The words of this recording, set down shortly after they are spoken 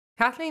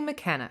Kathleen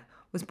McKenna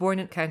was born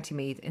in County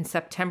Meath in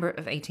September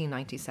of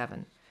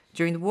 1897.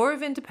 During the War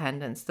of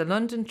Independence, the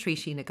London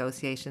Treaty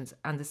negotiations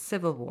and the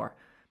Civil War,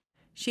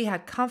 she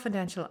had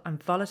confidential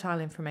and volatile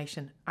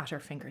information at her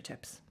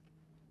fingertips.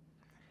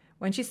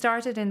 When she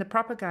started in the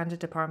propaganda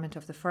department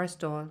of the First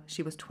Dáil,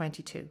 she was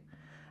 22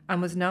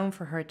 and was known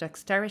for her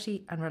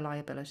dexterity and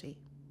reliability.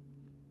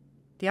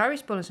 The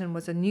Irish Bulletin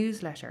was a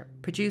newsletter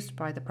produced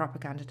by the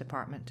propaganda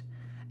department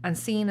and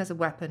seen as a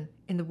weapon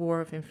in the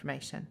war of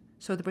information,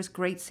 so there was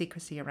great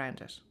secrecy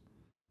around it.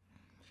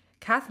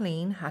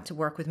 Kathleen had to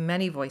work with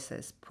many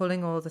voices,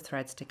 pulling all the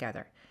threads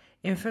together.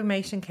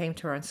 Information came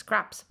to her on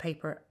scraps of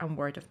paper and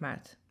word of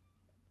mouth.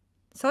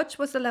 Such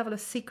was the level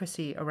of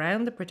secrecy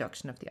around the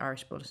production of the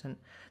Irish Bulletin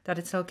that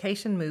its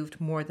location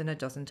moved more than a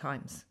dozen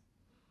times.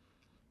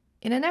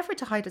 In an effort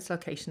to hide its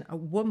location, at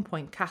one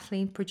point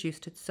Kathleen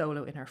produced it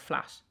solo in her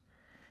flat.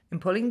 In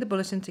pulling the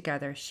bulletin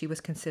together, she was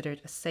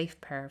considered a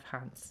safe pair of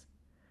hands.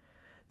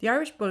 The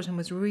Irish Bulletin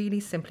was really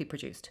simply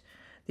produced.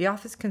 The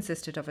office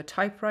consisted of a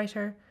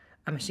typewriter,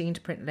 a machine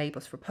to print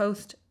labels for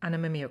post, and a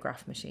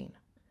mimeograph machine.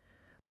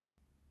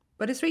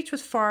 But its reach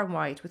was far and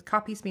wide, with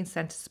copies being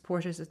sent to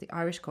supporters of the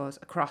Irish cause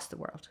across the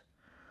world,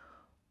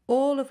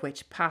 all of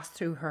which passed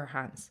through her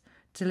hands,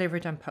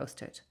 delivered and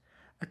posted,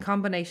 a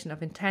combination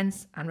of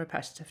intense and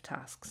repetitive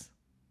tasks.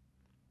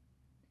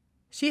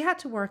 She had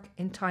to work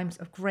in times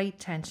of great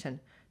tension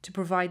to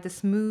provide the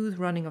smooth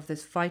running of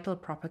this vital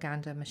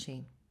propaganda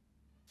machine.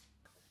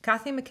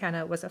 Kathleen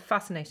McKenna was a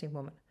fascinating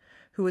woman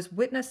who was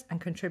witness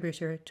and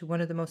contributor to one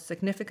of the most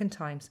significant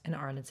times in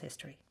Ireland's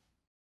history.